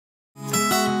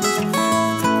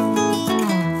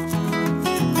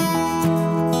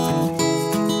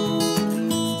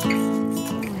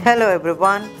Hello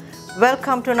everyone,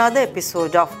 welcome to another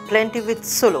episode of Plenty with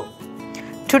Sulo.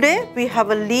 Today we have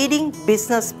a leading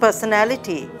business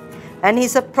personality and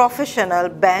he's a professional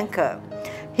banker.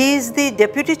 He is the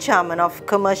Deputy Chairman of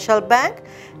Commercial Bank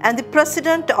and the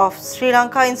President of Sri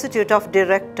Lanka Institute of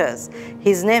Directors.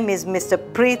 His name is Mr.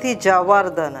 Preethi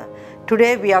Jayawardena.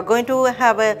 Today we are going to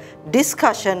have a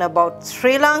discussion about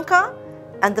Sri Lanka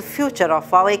and the future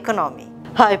of our economy.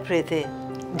 Hi Preethi.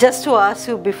 Just to ask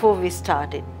you before we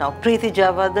started, now Preethi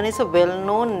Jayawardena is a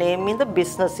well-known name in the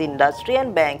business industry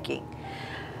and banking.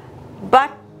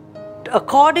 But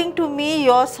according to me,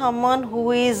 you're someone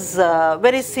who is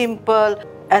very simple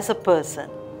as a person.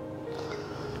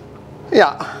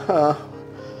 Yeah,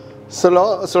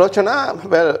 Sulochana,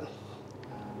 well,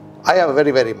 I have a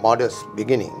very, very modest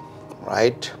beginning,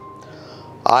 right?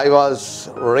 I was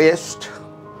raised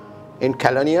in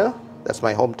Calonia, that's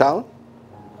my hometown.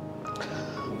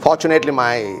 Fortunately,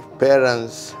 my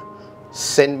parents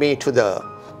sent me to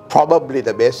probably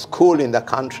the best school in the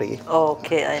country.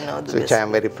 Okay, I know the which I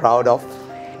am very proud of,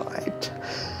 right?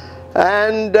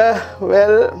 And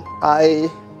well, I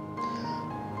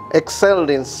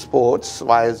excelled in sports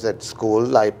while I was at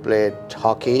school. I played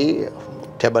hockey,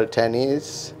 table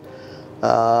tennis,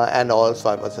 and also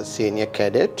I was a senior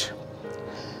cadet.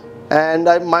 And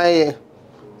my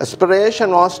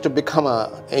aspiration was to become an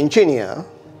engineer,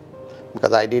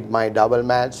 because I did my double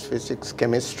maths, physics,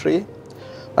 chemistry.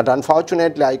 But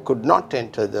unfortunately, I could not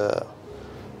enter the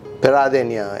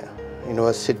Peradeniya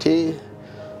University.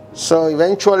 So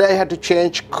eventually, I had to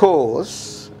change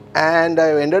course, and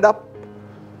I ended up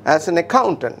as an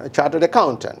accountant, a chartered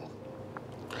accountant.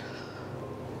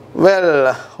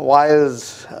 Well, while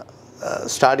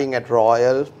studying at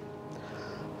Royal,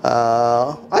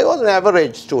 I was an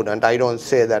average student. I don't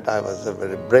say that I was a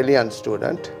very brilliant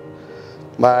student.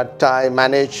 But I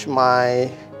managed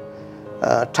my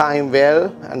time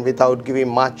well and without giving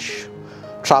much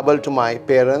trouble to my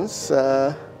parents.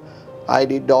 I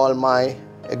did all my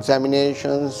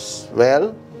examinations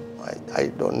well. I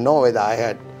don't know whether I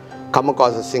had come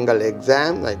across a single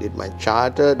exam. I did my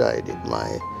chartered, I did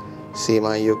my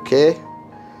CMA UK.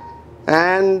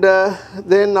 And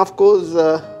then of course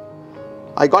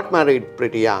I got married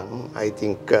pretty young. I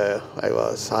think I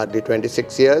was hardly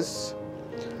 26 years.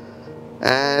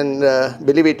 And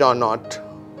believe it or not,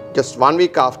 just 1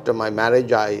 week after my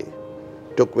marriage, I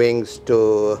took wings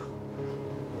to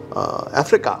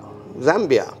Africa,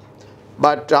 Zambia.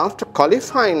 But after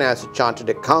qualifying as a chartered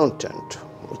accountant,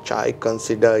 which I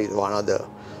consider is one of the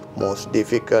most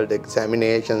difficult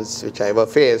examinations which I ever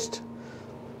faced,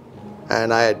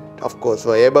 and I, of course,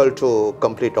 were able to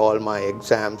complete all my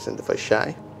exams in the first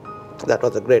try. That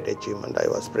was a great achievement. I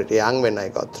was pretty young when I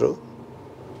got through.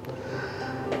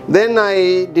 Then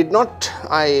I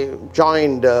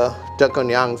joined Turk &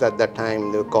 Young's at that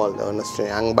time. They were called Ernst &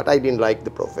 Young, but I didn't like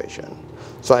the profession.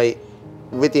 So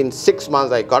within 6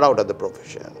 months, I got out of the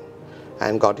profession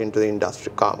and got into the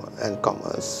industry and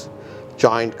commerce.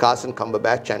 Joined Carson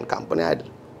Cumberbatch and Company.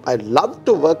 I loved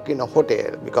to work in a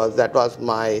hotel because that was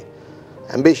my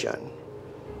ambition.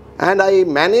 And I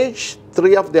managed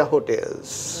 3 of their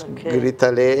hotels, okay.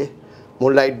 Giritale,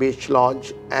 Moonlight Beach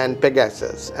Lodge and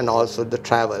Pegasus, and also the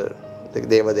travel.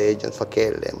 They were the agents for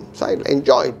KLM. So I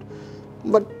enjoyed,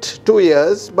 but 2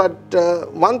 years. But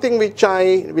one thing which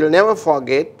I will never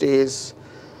forget is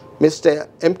Mr.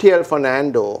 MTL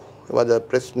Fernando, who was the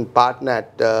president partner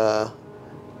at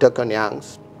Turk &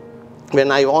 Young's.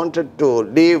 When I wanted to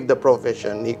leave the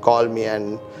profession, he called me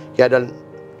and he had a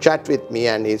chat with me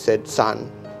and he said,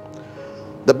 "Son,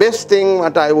 the best thing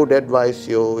what I would advise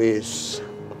you is,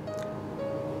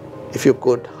 if you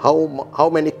could, how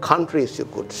many countries you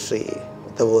could see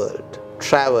the world,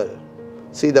 travel,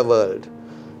 see the world."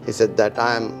 He said that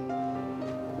I am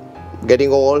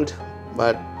getting old,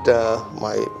 but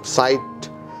my sight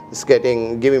is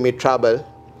giving me trouble,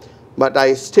 but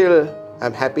I still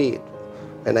am happy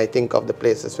when I think of the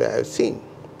places where I've seen.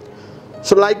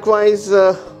 So likewise,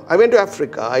 I went to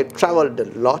Africa. I traveled a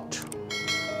lot.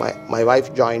 My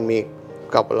wife joined me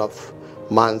a couple of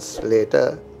months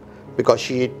later, because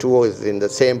she too is in the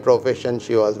same profession.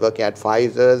 She was working at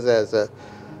Pfizer's as an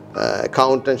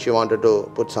accountant. She wanted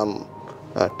to put some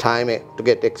time to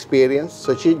get experience.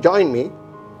 So she joined me.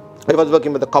 I was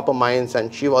working with the copper mines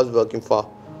and she was working for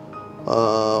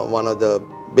one of the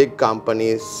big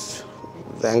companies,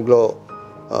 the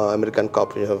Anglo-American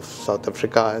Corporation of South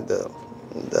Africa,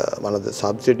 one of the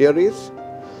subsidiaries.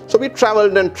 So we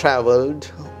traveled and traveled.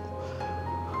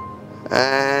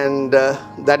 And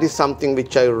that is something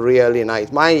which I really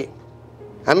like. My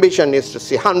ambition is to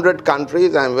see 100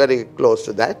 countries. I'm very close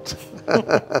to that.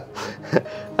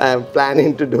 I am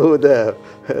planning to do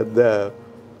the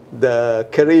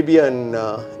Caribbean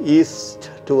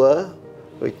East tour,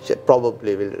 which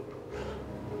probably will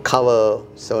cover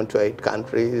 7 to 8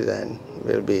 countries and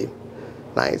will be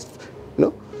nice, you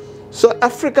know. So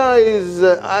Africa is,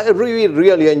 I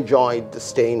really enjoyed the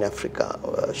stay in Africa,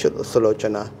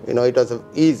 Sulochana. You know, it was an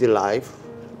easy life.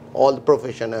 All the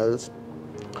professionals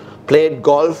played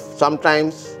golf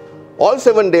sometimes all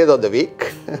 7 days of the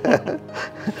week.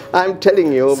 I'm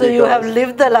telling you. So you have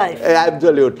lived the life.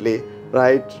 Absolutely,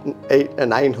 right? 8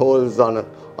 and 9 holes on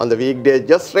the weekdays,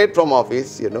 just straight from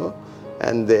office, you know,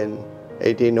 and then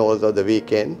 18 holes of the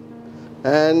weekend.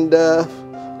 And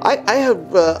I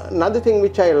have another thing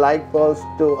which I like was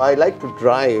I like to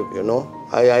drive, you know.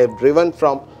 I have driven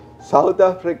from South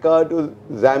Africa to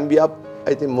Zambia,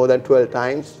 I think more than 12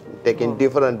 times, taking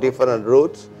different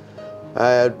routes. I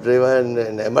have driven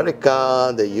in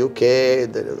America, the UK,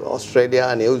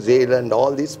 Australia, New Zealand,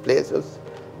 all these places.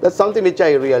 That's something which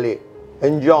I really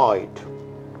enjoyed.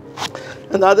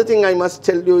 And the other thing I must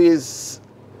tell you is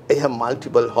I have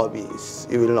multiple hobbies.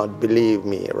 You will not believe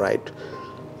me, right?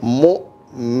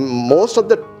 Most of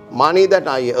the money that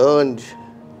I earned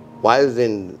while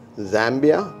in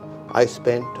Zambia, I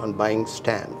spent on buying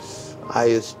stamps. I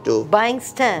used to Buying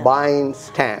stamps. Buying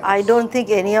stamps. I don't think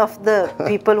any of the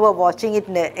people who are watching it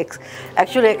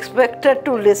actually expected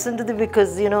to listen to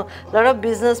because, you know, a lot of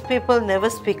business people never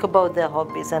speak about their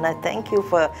hobbies, and I thank you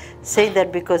for saying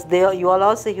that because you are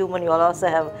also human, you all also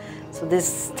have, so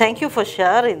thank you for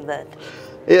sharing that.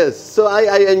 Yes, so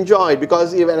I enjoyed,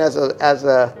 because even as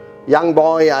a young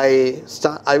boy I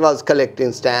was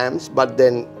collecting stamps, but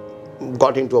then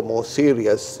got into a more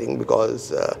serious thing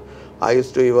because I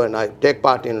used to I take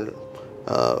part in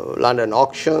London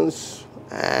auctions,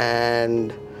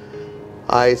 and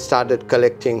I started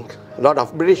collecting a lot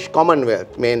of British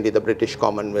Commonwealth, mainly the British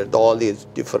Commonwealth, all these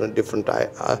different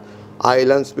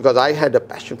islands, because I had a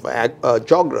passion for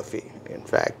geography. In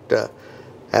fact,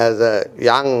 as a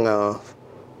young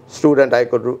student, I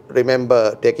could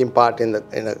remember taking part in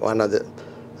one of the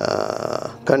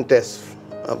contests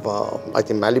of I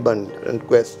think Melbourne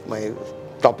Quest. My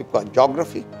topic was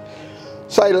geography.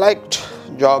 So I liked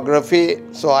geography,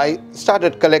 so I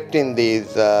started collecting these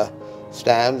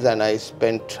stamps, and I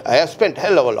have spent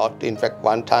hell of a lot. In fact,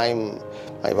 one time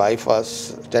my wife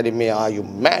was telling me, "Are you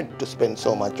mad to spend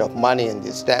so much of money in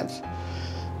these stamps?"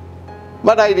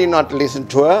 But I did not listen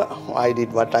to her. I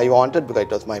did what I wanted because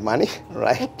it was my money,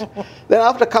 right? Then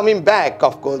after coming back,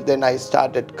 of course, then I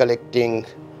started collecting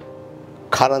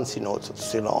currency notes of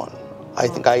Ceylon. I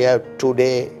think I have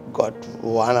today got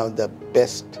one of the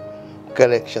best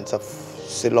collections of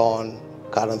Ceylon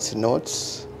currency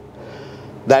notes.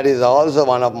 That is also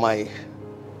one of my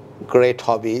great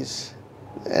hobbies.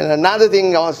 And another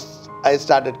thing was I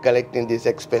started collecting these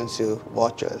expensive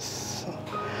watches.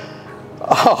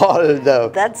 All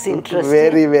the That's interesting.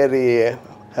 very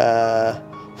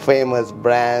famous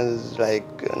brands like,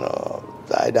 you know,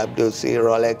 IWC,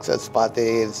 Rolex,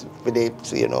 Patek,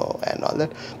 Philips, you know, and all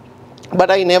that. But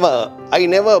I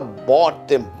never bought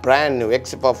them brand new,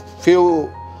 except for few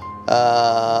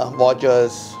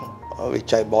watches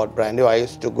which I bought brand new. I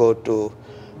used to go to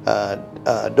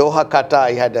Doha, Qatar.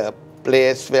 I had a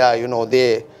place where, you know,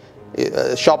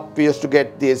 shop used to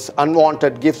get these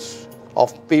unwanted gifts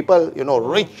of people, you know,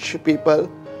 rich people.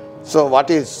 So what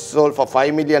is sold for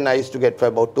 5 million, I used to get for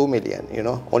about 2 million, you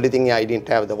know. Only thing I didn't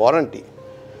have the warranty.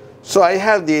 So I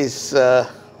have these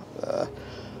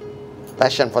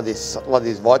passion for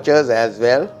these watches as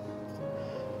well.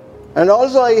 And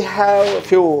also I have a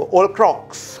few old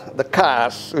crocs, the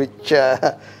cars, which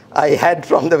I had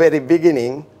from the very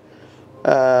beginning.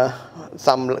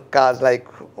 Some cars like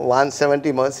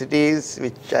 170 Mercedes,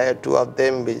 which I had 2 of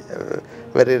them,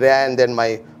 very rare. And then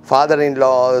my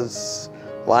father-in-law's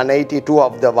 180, 2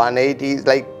 of the 180s,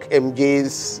 like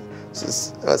MGs,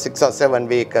 6 or 7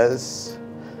 vehicles.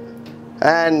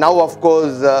 And now, of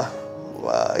course,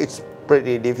 it's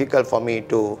pretty difficult for me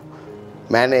to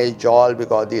manage all,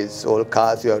 because these old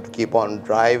cars you have to keep on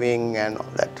driving and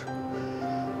all that.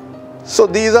 So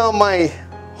these are my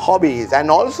hobbies.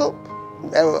 And also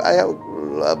I have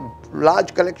a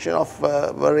large collection of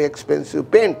very expensive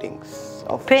paintings.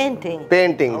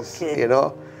 Paintings, okay. You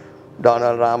know,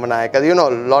 Donald Ramanayake, you know,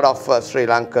 a lot of Sri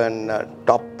Lankan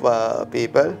top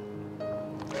people.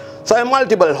 So I have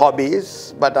multiple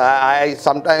hobbies, but I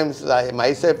sometimes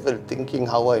myself will thinking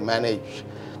how I manage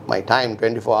my time,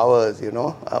 24 hours, you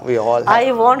know. We all have.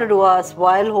 I wanted to ask,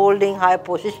 while holding high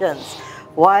positions,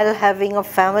 while having a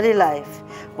family life,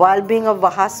 while being a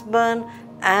husband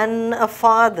and a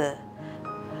father,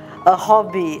 a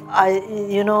hobby,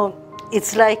 you know,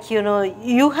 it's like, you know,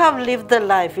 you have lived the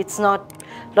life. It's not,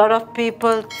 a lot of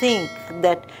people think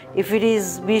that if it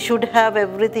is, we should have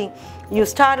everything. You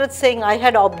started saying, I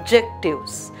had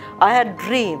objectives, I had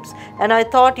dreams, and I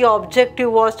thought your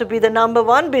objective was to be the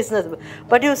 #1 business.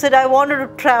 But you said, I wanted to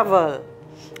travel.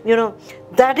 You know,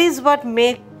 that is what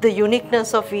makes the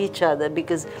uniqueness of each other,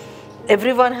 because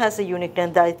everyone has a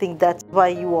uniqueness. I think that's why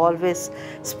you always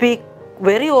speak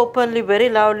very openly, very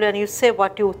loudly, and you say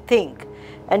what you think,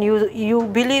 and you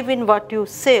believe in what you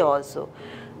say also.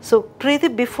 So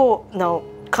Preethi, before now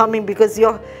coming, because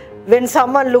when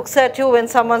someone looks at you, when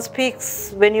someone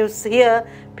speaks, when you hear,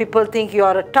 people think you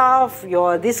are a tough, you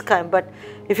are this kind. But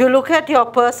if you look at your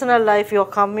personal life, you're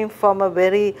coming from a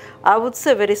very, I would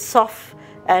say, very soft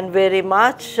and very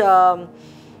much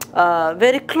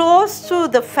very close to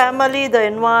the family, the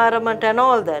environment and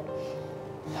all that.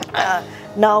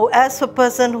 Now, as a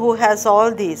person who has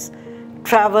all these,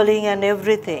 traveling and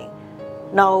everything,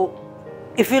 now,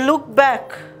 if you look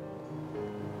back,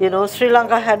 you know, Sri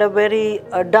Lanka had a very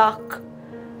dark,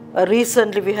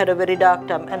 recently we had a very dark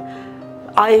time. And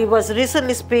I was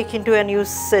recently speaking to, and you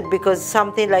said, because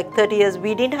something like 30 years,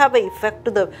 we didn't have an effect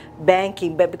to the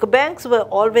banking, because banks were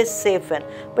always safe.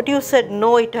 But you said,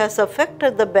 no, it has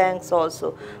affected the banks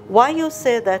also. Why you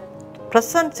say that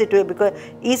present situation? Because,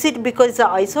 is it because it's an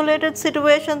isolated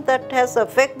situation that has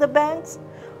affected the banks?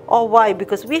 Or why?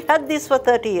 Because we had this for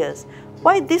 30 years.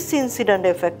 Why this incident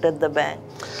affected the bank?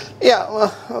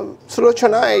 Yeah,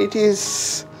 Sulochana, it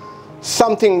is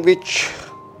something which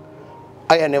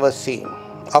I have never seen.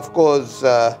 Of course,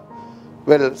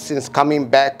 well, since coming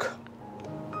back,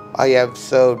 I have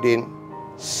served in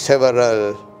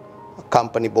several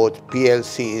company, both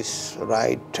PLCs,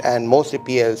 right, and mostly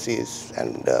PLCs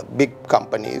and big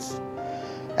companies.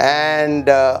 And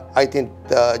I think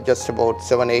just about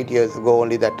 7-8 years ago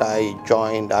only that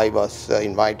I was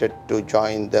invited to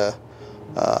join the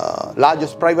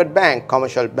largest private bank,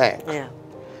 commercial bank. Yeah.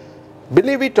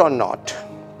 Believe it or not,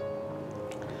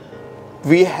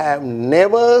 we have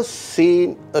never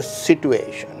seen a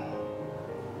situation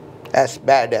as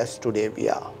bad as today we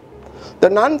are. The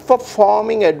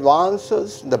non-performing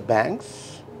advances in the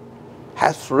banks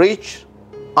has reached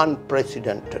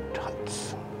unprecedented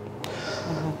heights.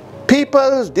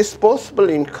 People's disposable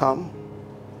income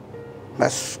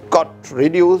has got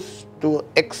reduced to an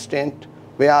extent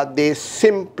where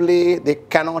they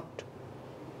cannot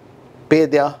pay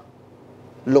their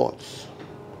loans.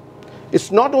 It's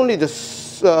not only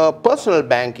the personal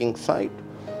banking side,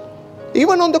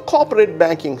 even on the corporate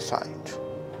banking side,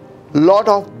 a lot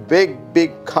of big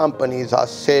companies are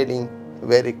sailing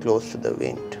very close to the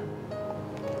wind.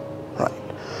 Right.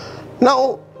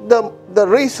 Now, the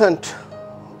recent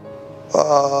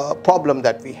problem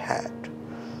that we had,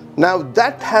 now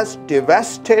that has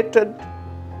devastated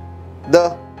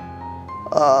the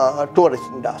tourist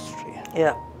industry.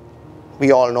 Yeah.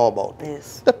 We all know about it.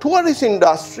 Yes. The tourist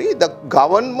industry, the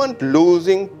government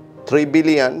losing 3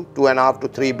 billion, 2.5 to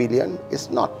 3 billion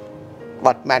is not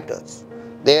what matters.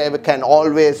 They can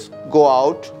always go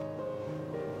out,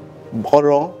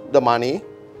 borrow the money,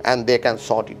 and they can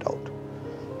sort it out.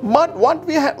 But what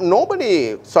we have,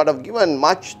 nobody sort of given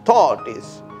much thought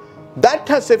is, that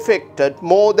has affected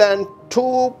more than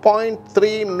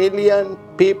 2.3 million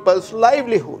people's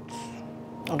livelihoods.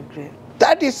 Okay.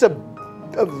 That is a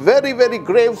very, very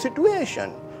grave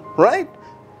situation, right?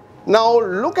 Now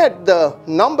look at the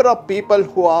number of people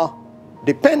who are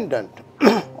dependent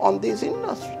on this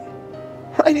industry.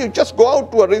 Right? You just go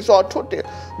out to a resort hotel,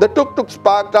 the tuk-tuks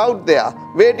parked out there,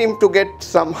 waiting to get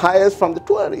some hires from the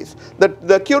tourists.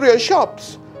 The curious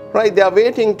shops, right? They are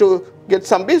waiting to get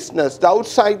some business. The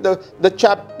outside, the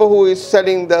chap who is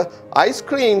selling the ice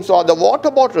creams or the water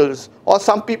bottles, or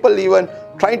some people even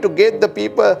trying to get the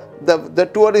people, the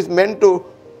tourists men to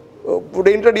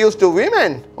introduce to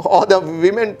women, or the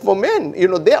women for men. You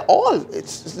know, they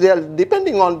are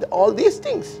depending on all these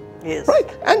things. Yes. Right?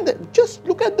 And just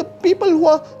look at the people who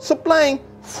are supplying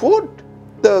food,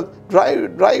 the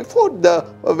dry food, the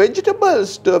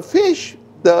vegetables, the fish,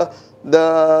 the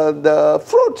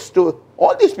fruits to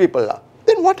all these people are.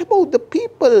 Then what about the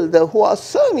people who are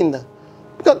serving them?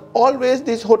 Because always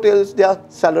these hotels, their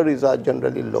salaries are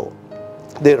generally low.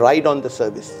 They ride on the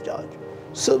service charge.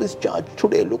 Service charge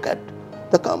today, look at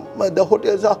the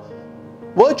hotels are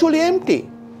virtually empty.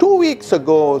 2 weeks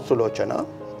ago, Sulochana,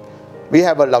 we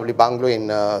have a lovely bungalow in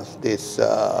this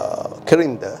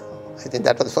Kirinda. I think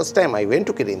that was the first time I went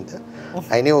to Kirinda.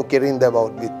 I knew Kirinda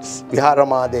about with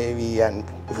Viharama Devi, and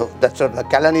that's sort of the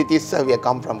Kalanitissa. We have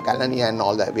come from Kalani and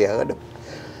all that we heard.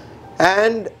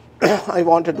 And I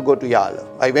wanted to go to Yala.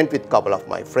 I went with a couple of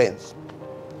my friends.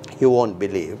 You won't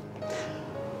believe.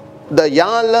 the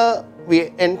yala,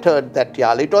 we entered that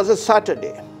yala. It was a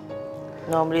Saturday.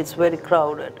 Normally it's very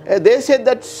crowded. They said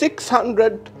that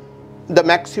 600, the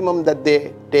maximum that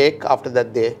they take, after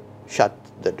that they shut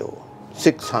the door.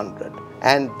 600.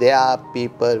 And there are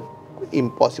people,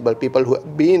 impossible people who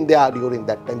have been there during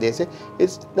that time. They say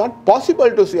it's not possible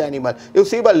to see animal. You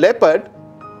see a leopard,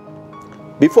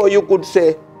 before you could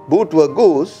say boo to a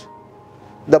goose,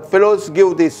 the fellows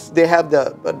give this, they have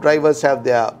the drivers have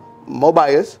their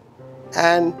mobiles,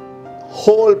 and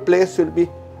whole place will be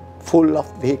full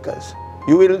of vehicles.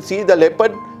 You will see the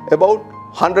leopard about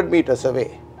 100 meters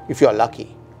away, if you are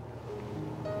lucky.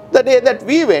 The day that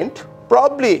we went,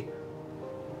 probably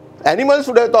animals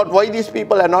would have thought, why these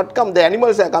people are not come? The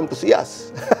animals have come to see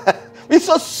us. We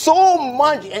saw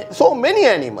so many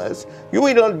animals. You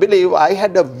will not believe, I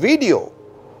had a video,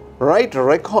 right,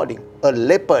 recording a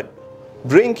leopard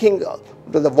drinking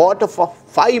the water for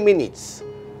 5 minutes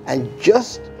and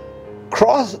just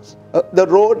cross the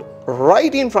road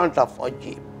right in front of our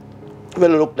jeep.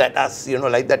 Well, looked at us,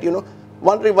 like that,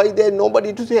 wondering why there is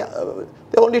nobody to say.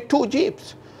 There are only 2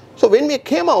 jeeps. So when we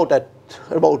came out at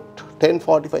about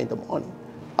 10:45 in the morning,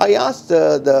 I asked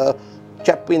the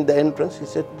chap in the entrance. He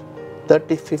said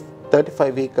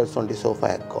 35 vehicles only so far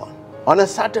had gone on a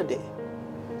Saturday,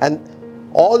 and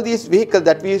all these vehicles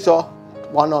that we saw,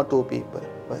 1 or 2 people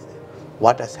were there.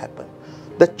 What has happened?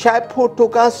 The chap who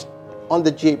took us on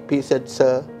the jeep, he said,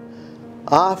 sir,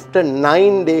 after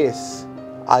 9 days,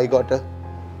 I got a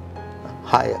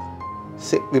hire.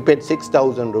 We paid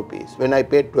 6,000 rupees. When I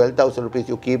paid 12,000 rupees,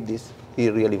 you keep this. He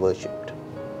really worshipped.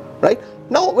 Right?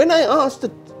 Now, when I asked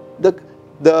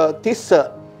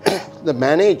the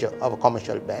manager of a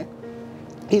commercial bank,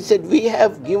 he said, we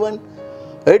have given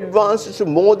advances to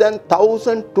more than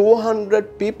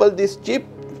 1,200 people, these cheap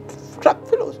truck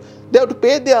fellows. They have to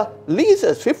pay their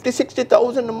leases,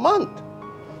 50,000-60,000 a month.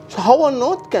 So how on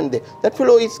earth can they? That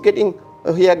fellow is getting,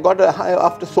 he had got a hire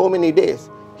after so many days.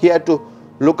 He had to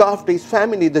look after his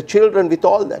family, the children, with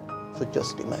all that. So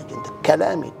just imagine the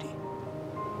calamity.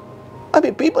 I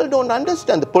mean, people don't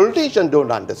understand. The politicians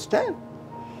don't understand.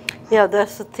 Yeah,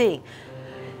 that's the thing.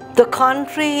 The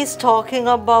country is talking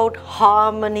about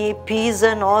harmony, peace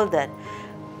and all that.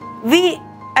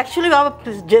 Our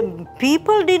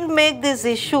people didn't make this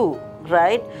issue,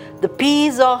 right? The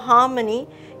peace or harmony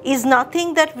is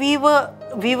nothing that we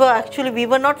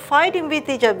were not fighting with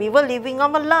each other. We were living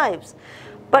our lives.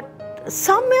 But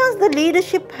somewhere the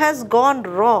leadership has gone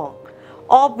wrong.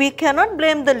 Or we cannot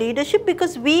blame the leadership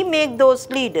because we make those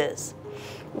leaders.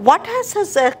 What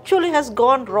has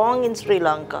gone wrong in Sri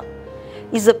Lanka?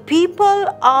 Is the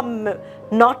people are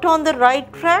not on the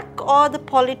right track, or the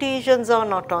politicians are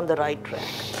not on the right track?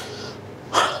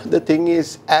 The thing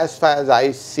is, as far as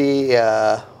I see,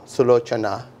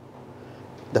 Sulochana,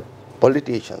 the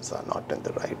politicians are not on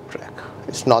the right track.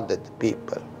 It's not that the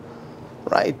people,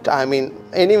 right? I mean,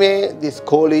 anyway, this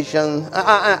coalition,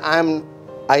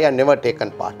 I have never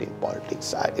taken part in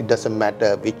politics. It doesn't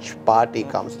matter which party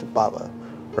comes to power,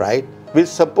 right? We'll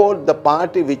support the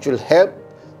party which will help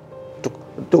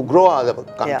to grow our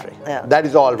country. Yeah. That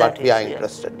is all what we are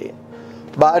interested in.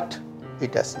 But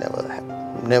it has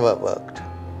never worked,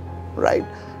 right?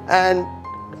 And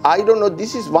I don't know,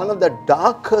 this is one of the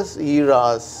darkest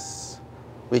eras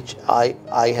which I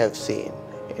have seen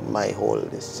in my whole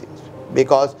distance.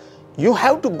 Because you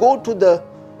have to go to the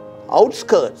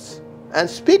outskirts and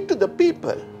speak to the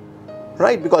people,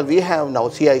 right? Because we have now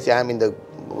CIC, I'm in the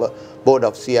board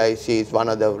of CIC, it's one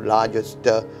of the largest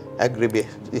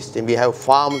agribusiness. We have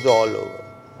farms all over.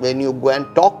 When you go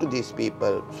and talk to these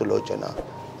people, Sulochana,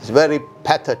 it's very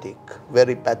pathetic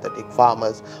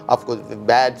farmers. Of course, with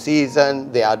bad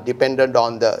season, they are dependent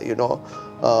on the,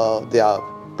 their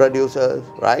producers,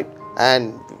 right?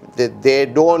 And they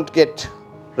don't get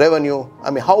revenue. I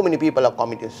mean, how many people are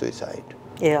committing suicide?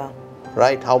 Yeah.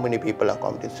 Right? How many people are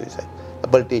committing suicide? The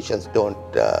politicians don't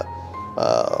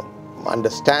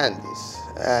understand this.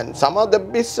 And some of the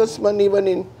businessmen, even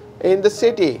in the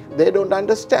city, they don't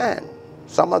understand.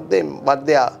 Some of them, what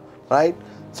they are, right?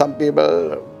 Some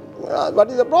people, what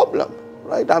is the problem,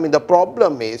 right? I mean, the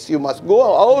problem is you must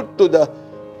go out to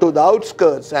the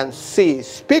outskirts and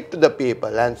speak to the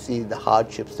people and see the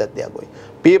hardships that they are going.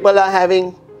 People are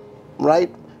having, right?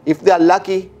 If they are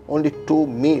lucky, only 2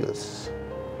 meals,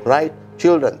 right?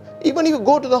 Children. Even if you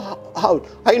go to the house,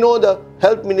 I know the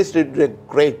health ministry did a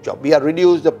great job. We have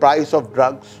reduced the price of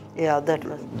drugs. Yeah, that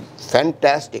was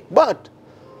fantastic. But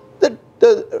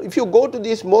if you go to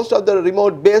these, most of the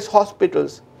remote base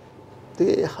hospitals,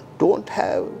 they don't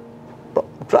have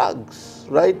drugs,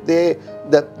 right? The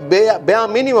bare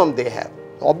minimum they have.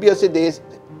 Obviously,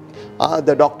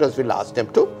 the doctors will ask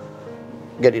them to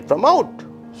get it from out.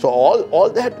 So all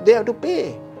that they have to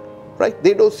pay, right?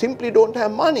 They simply don't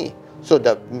have money. So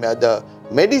the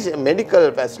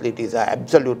medical facilities are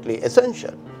absolutely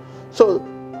essential. So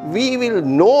we will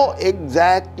know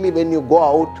exactly when you go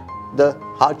out the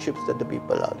hardships that the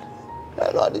people are.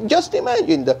 Just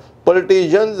imagine the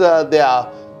politicians,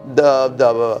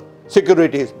 the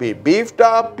securities be beefed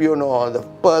up, the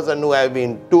person who have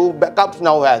been 2 backups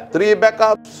now has 3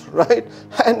 backups, right?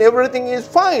 And everything is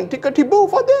fine, tickety-boo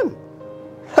for them,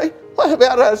 right?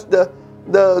 Whereas the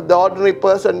ordinary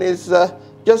person is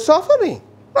just suffering.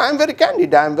 I'm very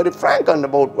candid, I'm very frank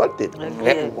about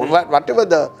whatever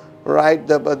the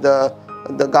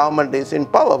government is in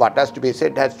power, what has to be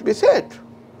said has to be said.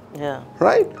 Yeah.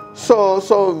 Right? So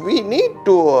we need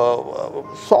to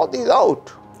sort these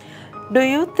out. Do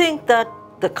you think that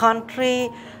the country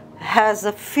has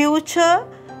a future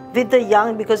with the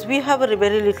young, because we have a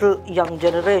very little young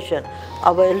generation,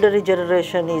 our elderly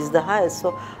generation is the highest,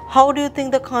 so how do you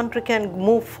think the country can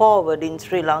move forward in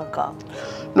Sri Lanka?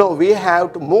 No, we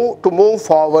have to move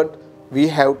forward, we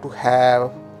have to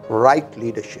have right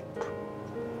leadership,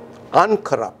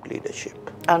 uncorrupt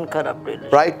leadership. Uncorrupt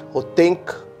leadership. Right? Who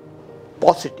think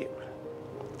positive,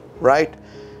 right?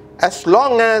 As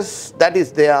long as that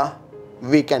is there,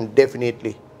 we can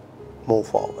definitely move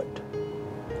forward.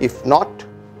 If not,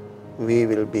 we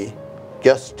will be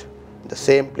just in the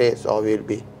same place or we will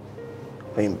be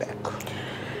going back.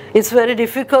 It's very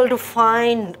difficult to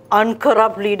find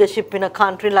uncorrupt leadership in a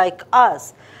country like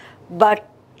us, but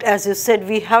as you said,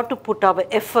 we have to put our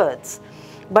efforts.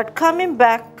 But coming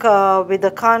back with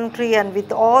the country and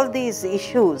with all these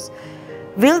issues,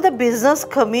 will the business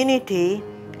community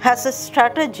has a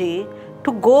strategy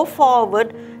to go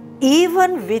forward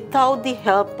even without the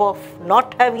help of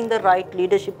not having the right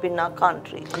leadership in our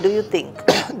country? Do you think?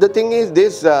 The thing is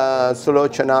this,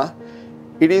 Sulochana,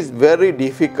 it is very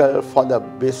difficult for the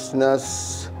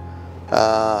businessman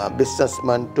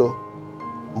to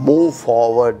move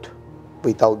forward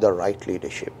without the right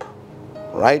leadership,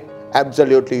 right?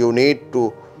 Absolutely, you need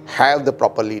to have the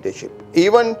proper leadership.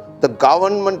 Even the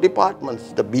government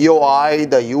departments, the BOI,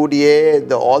 the UDA,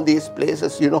 all these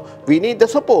places, we need the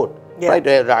support, right?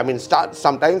 I mean,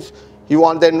 sometimes you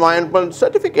want the environmental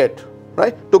certificate,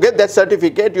 right? To get that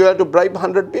certificate, you have to bribe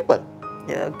 100 people.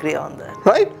 Yeah, agree on that.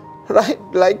 Right? Right?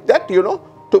 Like that, to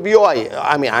BOI.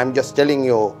 I mean, I'm just telling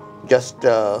you just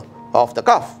off the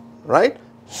cuff, right?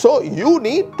 So you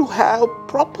need to have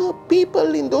proper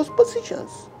people in those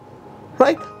positions,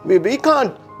 right? We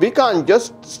can't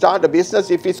just start a business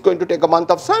if it's going to take a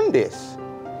month of Sundays,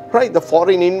 right? The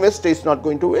foreign investor is not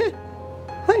going to wait,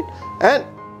 right?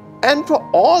 And for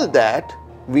all that,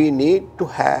 we need to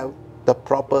have the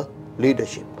proper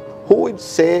leadership who would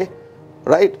say,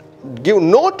 right, give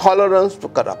no tolerance to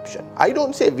corruption. I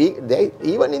don't say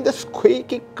even in the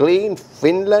squeaky clean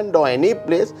Finland or any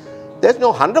place, there's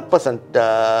no 100%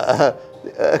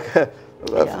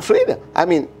 freedom. I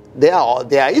mean,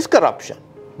 there is corruption,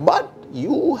 but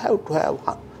you have to have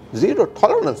zero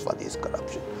tolerance for this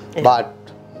corruption, but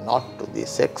not to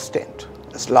this extent.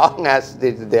 As long as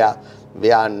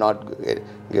we are not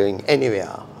going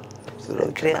anywhere.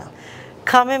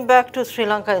 Coming back to Sri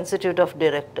Lanka Institute of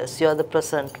Directors, you are the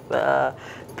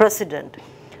president,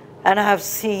 and I have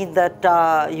seen that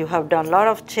you have done a lot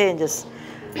of changes.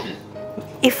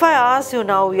 If I ask you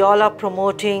now, you all are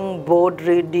promoting board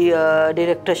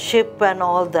directorship and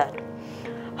all that.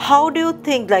 How do you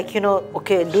think,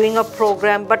 doing a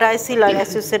program, but I see, like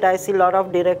as you said, I see a lot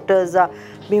of directors are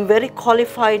being very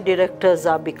qualified directors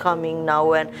are becoming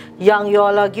now, and you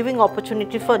all are giving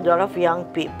opportunity for a lot of young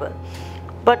people.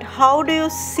 But how do you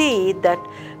see that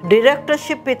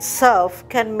directorship itself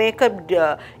can make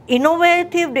a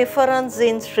innovative difference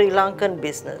in Sri Lankan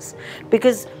business?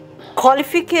 Because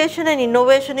qualification and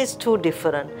innovation is too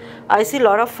different. I see a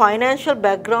lot of financial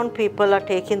background people are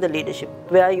taking the leadership,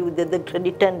 where you did the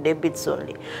credit and debits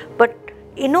only. But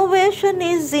innovation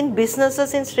is in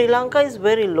businesses in Sri Lanka is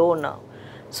very low now.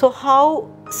 So how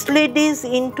slid is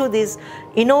into this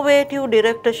innovative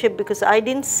directorship, because I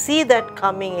didn't see that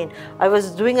coming in. I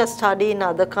was doing a study in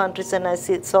other countries and I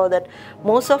saw that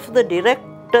most of the directors,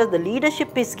 the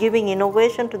leadership is giving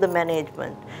innovation to the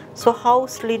management. So how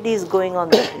slid is going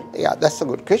on that? Yeah, that's a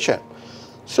good question.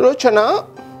 Sulochana,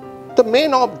 the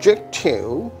main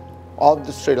objective of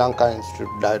the Sri Lanka Institute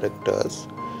Directors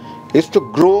is to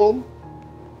groom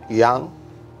young,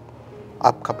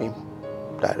 upcoming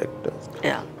directors.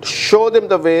 Yeah. Show them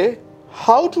the way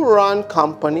how to run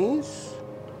companies,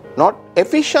 not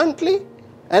efficiently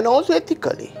and also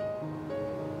ethically.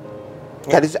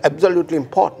 Yeah. That is absolutely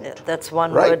important. Yeah, that's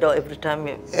one right? word every time.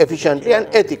 Efficiently and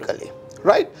ethically.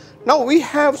 right? Now we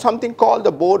have something called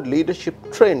the Board Leadership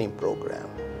Training Program,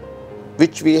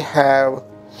 which we have,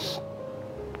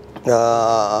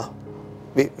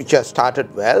 which has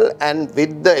started well, and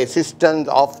with the assistance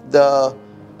of the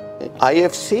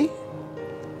IFC,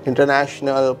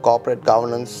 International Corporate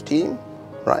Governance Team,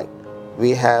 right?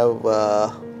 We have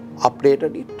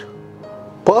updated it,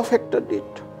 perfected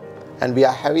it, and we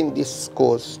are having this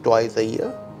course twice a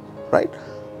year, right?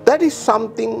 That is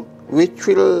something which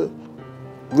will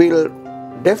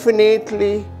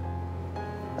definitely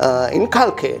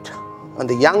inculcate on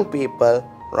the young people,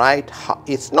 right?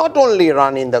 It's not only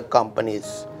running the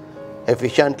companies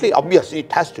efficiently, obviously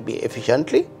it has to be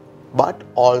efficiently, but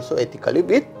also ethically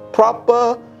with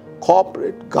proper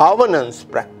corporate governance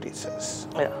practices.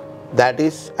 Yeah. That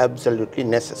is absolutely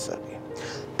necessary.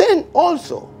 Then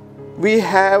also we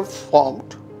have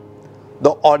formed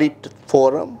the Audit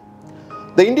Forum,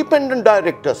 the Independent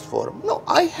Directors Forum. Now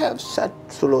I have sat,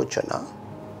 Sulochana,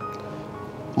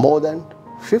 more than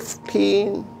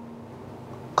 15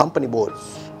 company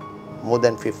boards, more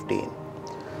than 15.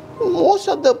 Most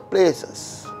of the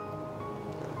places,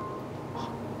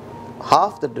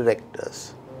 half the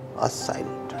directors are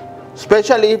silent,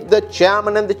 especially if the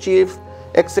chairman and the chief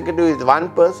executive is one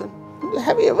person.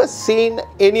 Have you ever seen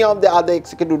any of the other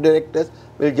executive directors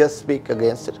will just speak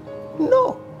against it?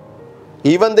 No.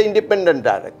 Even the independent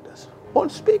directors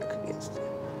won't speak against it.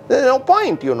 There's no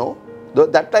point, you know.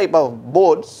 That type of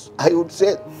boards, I would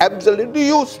say, absolutely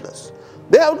useless.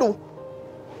 They have to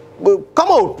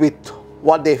come out with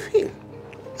what they feel,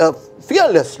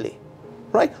 fearlessly,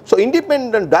 right? So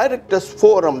Independent Directors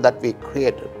Forum that we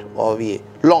created or we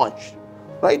launched,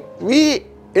 right? We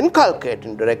inculcate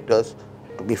in directors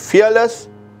to be fearless,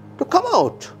 to come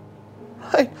out,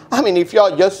 right? I mean, if you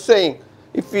are just saying,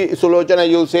 if we, Sulochana,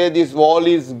 you say this wall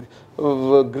is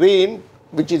green,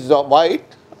 which is white,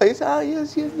 I say,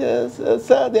 yes,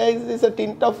 sir, there is a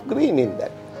tint of green in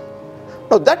that.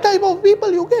 Now, that type of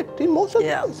people you get in most of the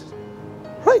places,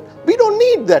 right? We don't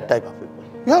need that type of people.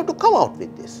 You have to come out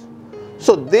with this.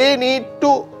 So they need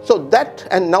to, so that,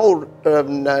 and now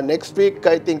next week,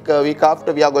 I think week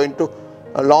after, we are going to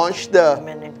launch the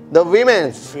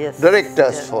Women's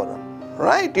Directors Forum,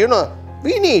 right? You know,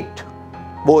 we need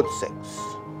both sex.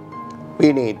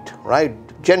 We need, right,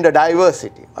 gender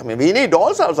diversity. I mean, we need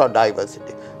all sorts of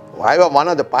diversity. I was one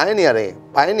of the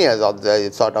pioneers of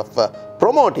the sort of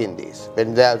promoting this.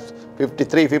 When there's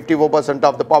 53–54%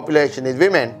 of the population is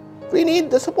women, we need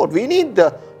the support. We need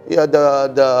the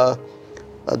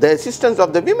assistance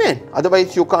of the women.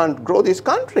 Otherwise, you can't grow this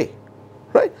country,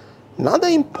 right? Another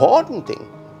important thing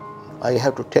I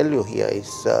have to tell you here is,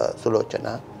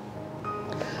 Sulochana,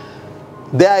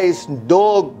 there is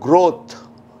no growth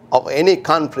of any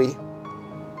country,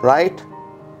 right,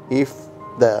 if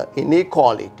the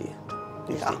inequality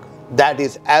is there. That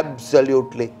is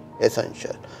absolutely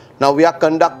essential. Now we are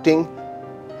conducting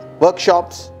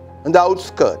workshops in the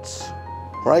outskirts,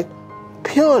 right,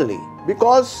 purely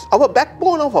because our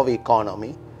backbone of our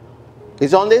economy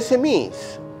is on the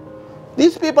SMEs.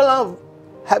 These people are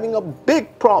having a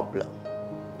big problem,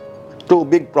 two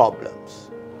big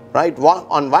problems, right?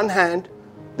 On one hand,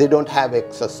 they don't have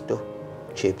access to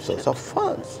cheap source of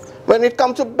funds. When it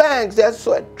comes to banks, they are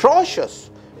so atrocious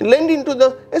in lending to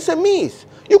the SMEs.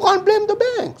 You can't blame the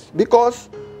banks because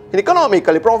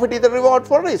economically, profit is the reward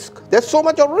for risk. There's so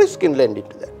much of risk in lending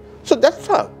to them. So that's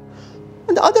how.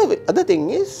 And the other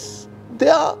thing is,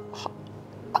 their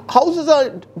houses are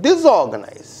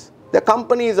disorganized. Their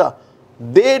companies are,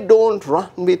 they don't run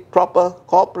with proper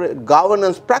corporate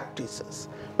governance practices.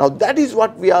 Now that is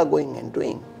what we are going and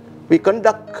doing. We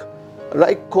conduct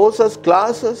like courses,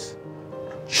 classes,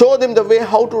 show them the way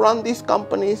how to run these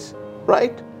companies,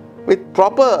 right, with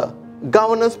proper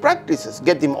governance practices,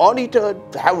 get them audited,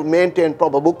 have maintained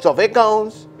proper books of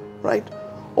accounts, right?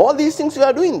 All these things we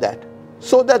are doing that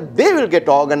so that they will get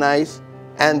organized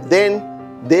and then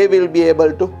they will be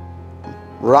able to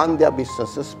run their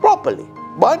businesses properly.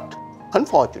 But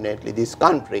unfortunately, this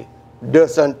country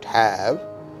doesn't have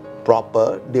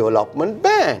proper development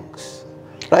banks,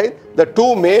 right? The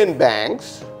two main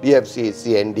banks,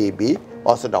 DFCC and DB,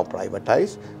 also now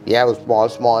privatized. We have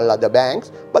small other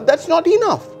banks, but that's not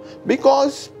enough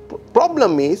because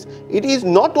problem is, it is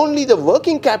not only the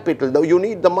working capital, though you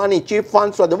need the money, cheap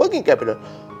funds for the working capital,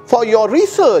 for your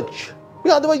research.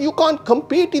 Otherwise, you can't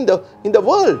compete in the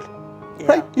world,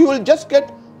 right? You will just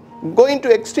go into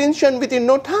extinction within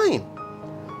no time.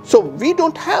 So we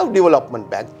don't have development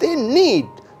banks. They need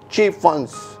cheap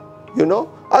funds, you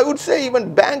know. I would say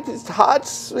even banks'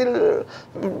 hearts will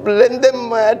lend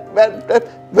them at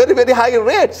very, very high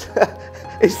rates.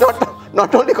 It's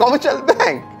not only commercial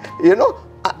bank,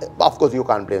 of course you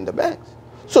can't blame the banks.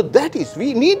 So that is,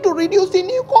 we need to reduce the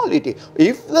inequality.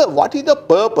 What is the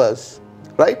purpose,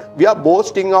 right? We are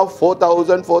boasting of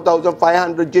 4,000,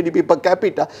 4,500 GDP per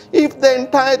capita if the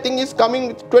entire thing is coming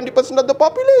with 20% of the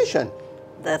population.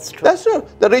 That's true. That's true.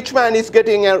 The rich man is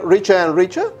getting richer and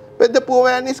richer, but the poor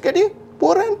man is getting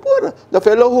poorer and poorer. The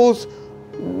fellow who's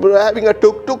having a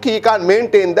tuk-tuk, he can't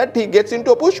maintain that, he gets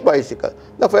into a push bicycle.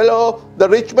 The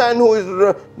rich man who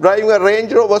is driving a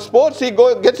Range Rover Sports, he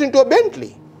gets into a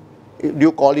Bentley. Do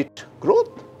you call it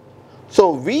growth?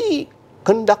 So we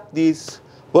conduct these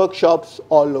workshops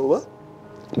all over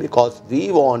because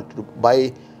we want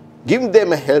to, give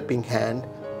them a helping hand,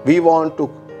 we want to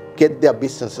get their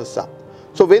businesses up.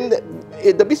 So when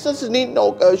the businesses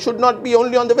should not be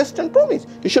only on the Western Province,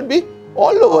 it should be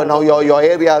all over. Now your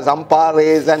areas,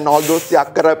 Ampares and all those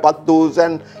Akkara Pattus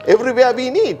and everywhere we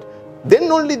need.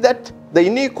 Then only that the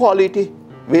inequality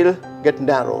will get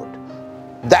narrowed.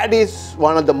 That is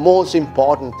one of the most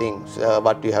important things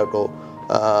what you have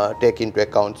to take into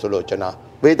account, Sulochana.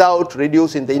 Without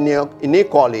reducing the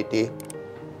inequality,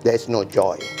 there is no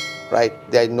joy, right?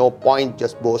 There is no point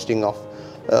just boasting of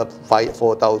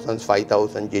 4,000,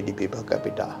 5,000 GDP per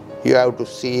capita. You have to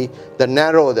see the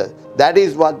narrow. That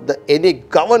is what any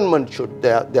government should,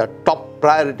 their top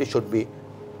priority should be,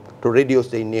 to reduce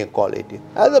the inequality.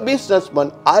 As a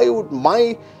businessman,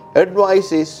 my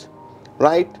advice is,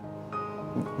 right,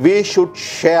 we should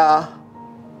share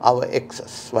our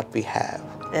excess, what we have.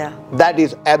 Yeah. That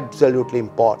is absolutely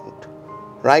important,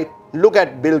 right? Look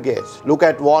at Bill Gates, look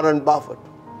at Warren Buffett.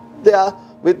 They are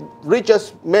with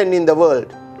richest men in the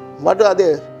world. What are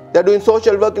they? They're doing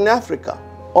social work in Africa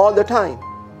all the time.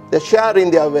 They're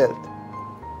sharing their wealth,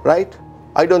 right?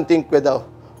 I don't think whether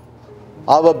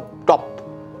our top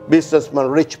businessmen,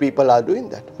 rich people are doing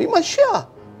that. We must share,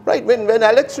 right? When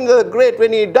Alexander the Great,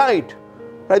 when he died,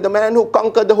 right, the man who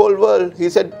conquered the whole world, he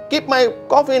said, keep my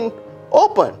coffin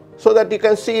open so that you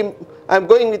can see I'm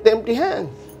going with empty hands.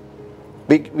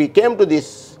 We came to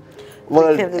this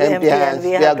world empty hands,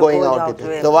 we are going out with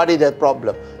it. So what is the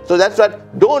problem? So that's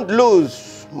what, don't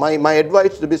lose, my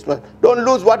advice to the businessman, don't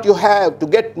lose what you have to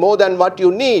get more than what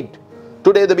you need.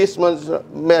 Today the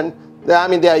businessmen,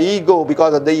 their ego,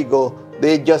 because of the ego,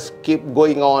 they just keep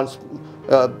going on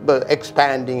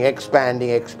expanding. At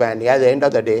the end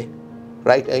of the day,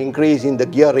 right, increasing the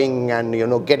gearing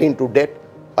and get into debt,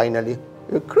 finally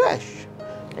you crash.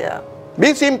 Yeah.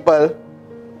 Be simple,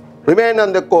 remain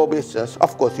on the core business.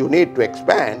 Of course you need to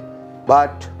expand,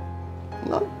 but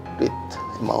not with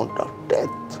amount of debt.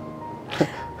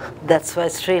 That's why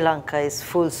Sri Lanka is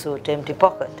full suit, empty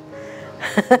pocket.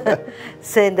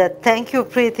 Saying that, thank you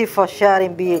Preethi for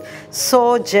sharing, be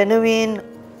so genuine,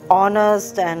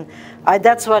 honest, and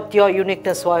that's what your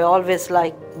uniqueness, why I always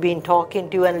like being talking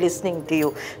to you and listening to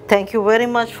you. Thank you very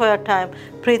much for your time.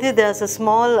 Preethi, there's a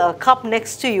small cup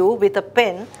next to you with a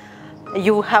pen.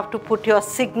 You have to put your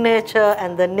signature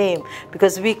and the name,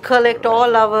 because we collect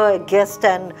all our guests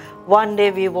and one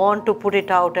day we want to put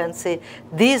it out and say,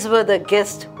 these were the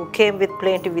guests who came with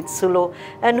Plenty with Sulo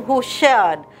and who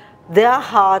shared their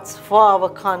hearts for our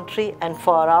country and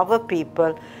for our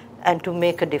people and to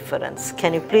make a difference.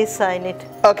 Can you please sign it?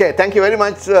 Okay, thank you very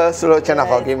much, Sulochana,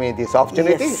 for giving me this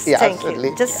opportunity. Yes, yeah, thank absolutely.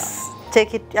 you. Just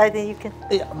take it, I think you can.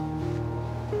 Yeah.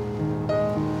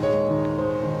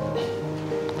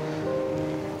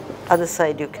 Other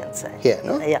side you can sign. Here,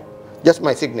 no? Yeah. Just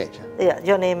my signature. Yeah,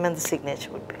 your name and the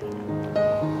signature would be.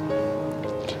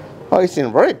 Oh, it's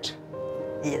in red.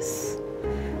 Yes.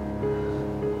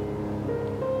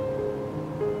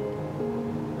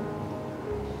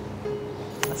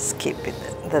 Let's keep it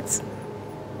there. That's.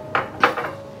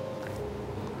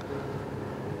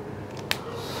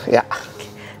 Yeah. Okay.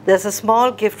 There's a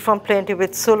small gift from Plenty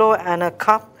with Sulo and a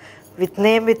cup with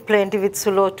name with Plenty with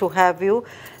Sulo to have you.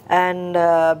 And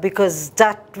because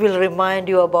that will remind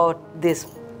you about this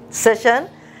session.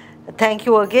 Thank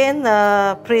you again,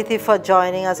 Preethi, for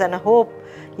joining us, and I hope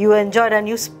you enjoyed, and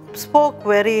you spoke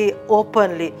very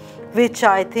openly, which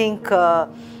I think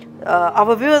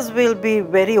our viewers will be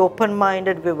very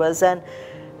open-minded viewers, and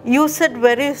you said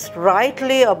very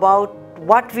rightly about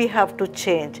what we have to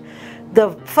change.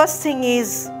 The first thing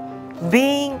is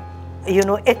being,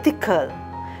 ethical.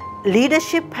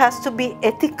 Leadership has to be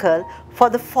ethical for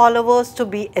the followers to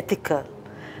be ethical,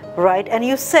 right? And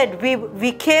you said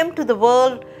we came to the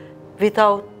world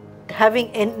without having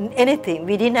anything.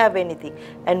 We didn't have anything,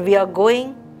 and we are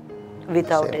going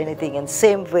without anything. And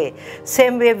same way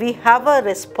we have a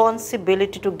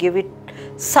responsibility to give it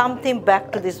something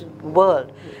back to this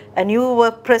world, and you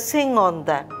were pressing on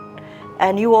that.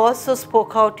 and you also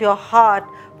spoke out your heart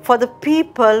for the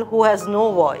people who has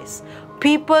no voice,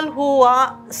 people who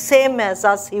are same as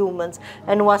us humans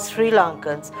and who are Sri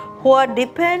Lankans, who are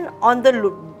depend on the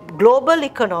global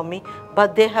economy,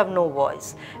 but they have no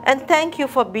voice. And thank you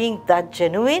for being that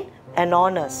genuine and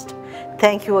honest.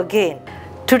 Thank you again.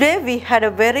 Today we had a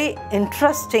very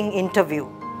interesting interview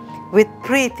with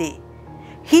Preethi.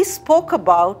 He spoke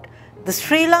about the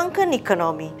Sri Lankan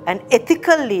economy and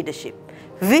ethical leadership,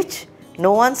 which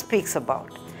no one speaks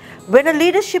about. When a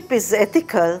leadership is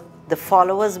ethical, the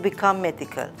followers become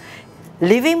ethical.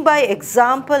 Living by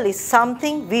example is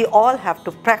something we all have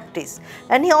to practice.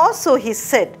 And he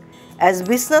said, as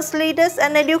business leaders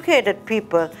and educated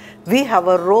people, we have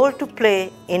a role to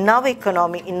play in our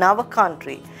economy, in our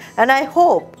country. And I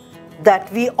hope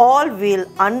that we all will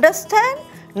understand,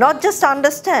 not just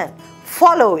understand,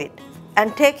 follow it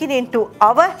and take it into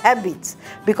our habits,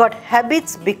 because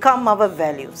habits become our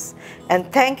values.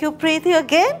 And thank you, Preethi,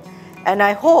 again. And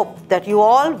I hope that you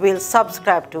all will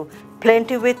subscribe to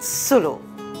Plenty with Sulo.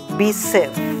 Be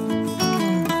safe.